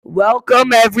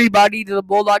Welcome everybody to the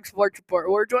Bulldog Sports Report.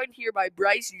 We're joined here by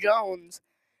Bryce Jones,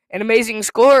 an amazing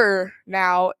scorer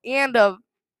now and a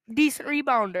decent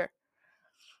rebounder.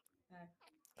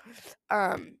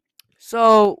 Um,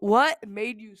 so what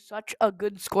made you such a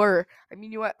good scorer? I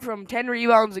mean, you went from 10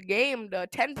 rebounds a game to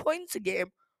 10 points a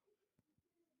game.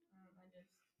 I just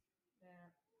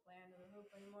didn't play under the hoop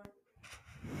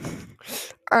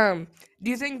anymore.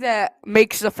 Do you think that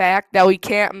makes the fact that we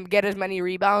can't get as many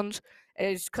rebounds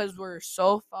is because we're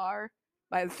so far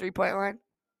by the 3-point line?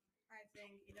 I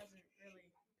think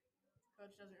coach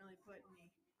doesn't really put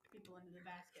any people into the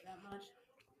basket that much.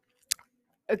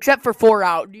 Except for 4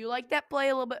 out. Do you like that play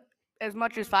a little bit as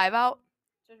much as 5 out?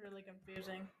 It's just really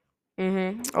confusing.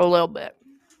 A little bit.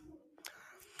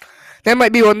 That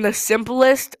might be one of the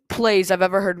simplest plays I've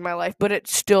ever heard in my life, but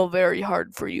it's still very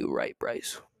hard for you, right,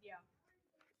 Bryce?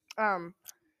 Yeah.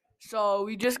 So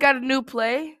we just got a new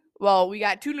play. Well, we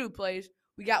got 2 new plays.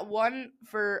 We got one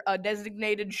for a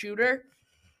designated shooter.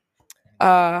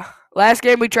 Last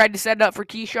game we tried to set up for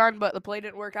Keyshawn, but the play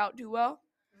didn't work out too well.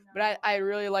 But I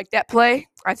really like that play.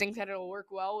 I think that it'll work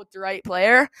well with the right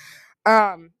player.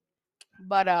 The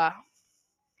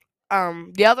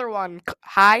other one,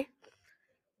 high.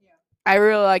 Yeah. I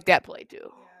really like that play too.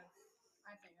 Yeah,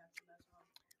 I think that's the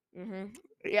best one.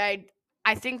 Yeah,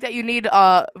 I think that you need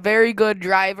a very good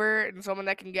driver and someone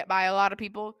that can get by a lot of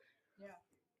people. Yeah.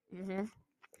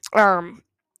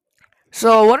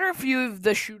 So what are a few of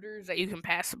the shooters that you can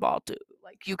pass the ball to?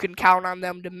 Like you can count on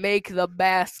them to make the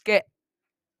basket.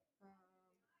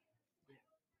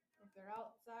 If they're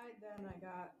outside, then I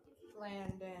got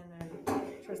Landon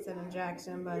and Tristan and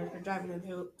Jackson. But if they're driving to the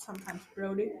hoop, sometimes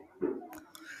Brody.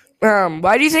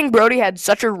 Why do you think Brody had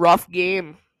such a rough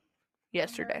game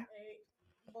yesterday?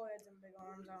 Boy had some big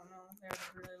arms. I don't know. They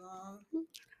were really long.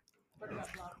 Brody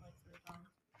got blocked like 3 times.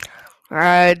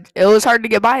 It was hard to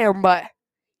get by him, but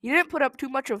he didn't put up too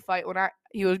much of a fight when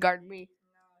he was guarding me.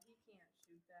 No, he can't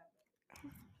shoot that.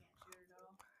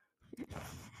 He can't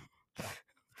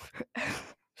shoot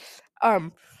at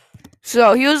all.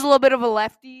 So he was a little bit of a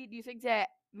lefty. Do you think that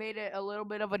made it a little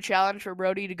bit of a challenge for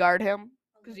Brody to guard him?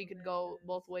 Because he could go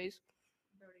both ways.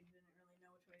 Brody didn't really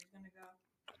know which way he's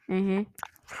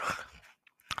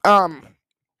gonna go.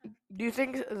 Do you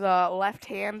think the left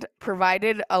hand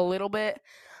provided a little bit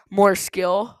more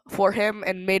skill for him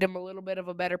and made him a little bit of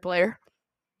a better player?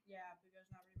 Yeah, because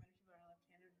not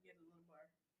very many people are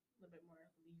left-handed. You get a little bit more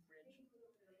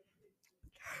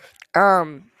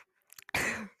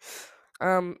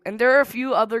leverage. And there are a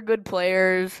few other good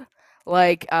players,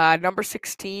 like number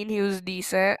 16. He was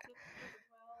decent.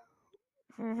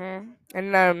 And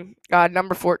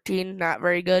number 14, not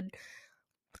very good.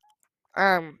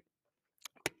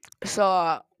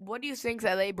 So what do you think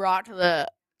that they brought to the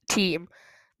team?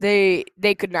 They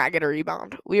could not get a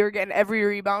rebound. We were getting every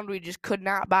rebound. We just could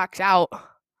not box out. No,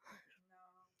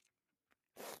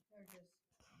 they're just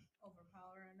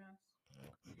overpowering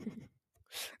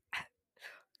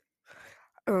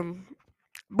us.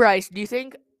 Bryce, do you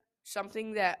think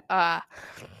something that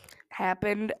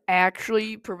happened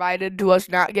actually provided to us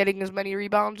not getting as many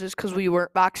rebounds is because we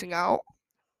weren't boxing out?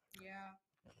 Yeah.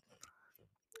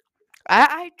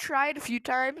 I tried a few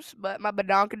times, but my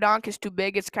badonkadonk is too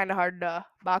big. It's kind of hard to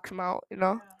box him out, you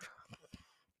know?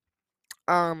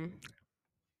 Yeah.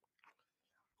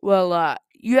 Well,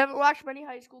 you haven't watched many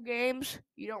high school games.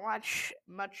 You don't watch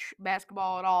much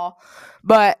basketball at all.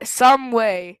 But some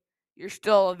way, you're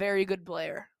still a very good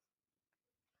player.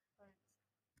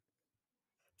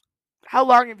 How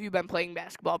long have you been playing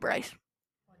basketball, Bryce?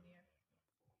 1 year.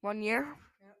 1 year?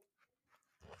 Yep.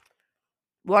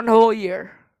 1 whole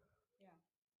year. Yeah.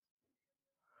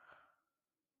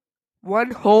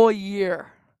 1 whole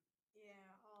year. Yeah,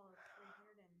 all of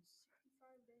 365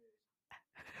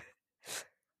 days.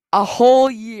 A whole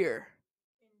year.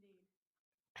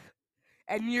 Indeed.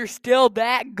 And you're still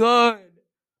that good. Indeed.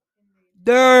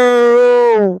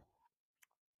 No.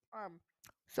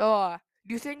 So,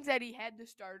 do you think that he had the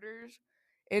starters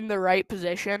in the right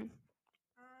position?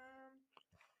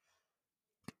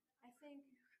 I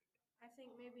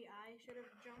think maybe I should have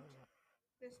jumped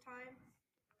this time,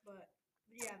 but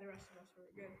yeah, the rest of us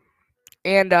were good.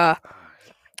 And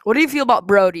what do you feel about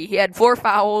Brody? He had 4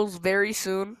 fouls very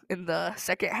soon in the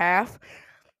second half.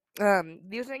 Do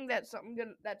you think that's something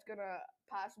that's gonna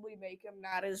possibly make him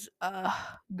not as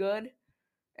good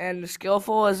and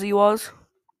skillful as he was?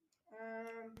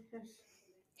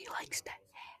 He likes that.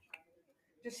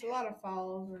 Just a lot of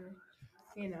fouls,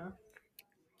 and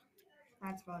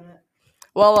that's about it.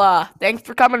 Well, thanks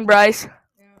for coming, Bryce.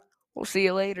 Yeah. We'll see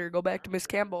you later. Go back to Miss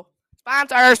Campbell.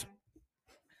 Sponsors.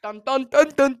 Dun dun dun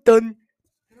dun dun.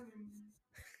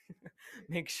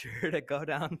 make sure to go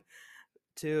down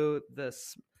to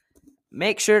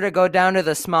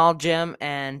the small gym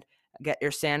and get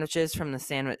your sandwiches from the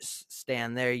sandwich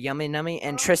stand. They're yummy nummy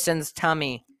and Tristan's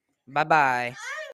tummy. Bye-bye.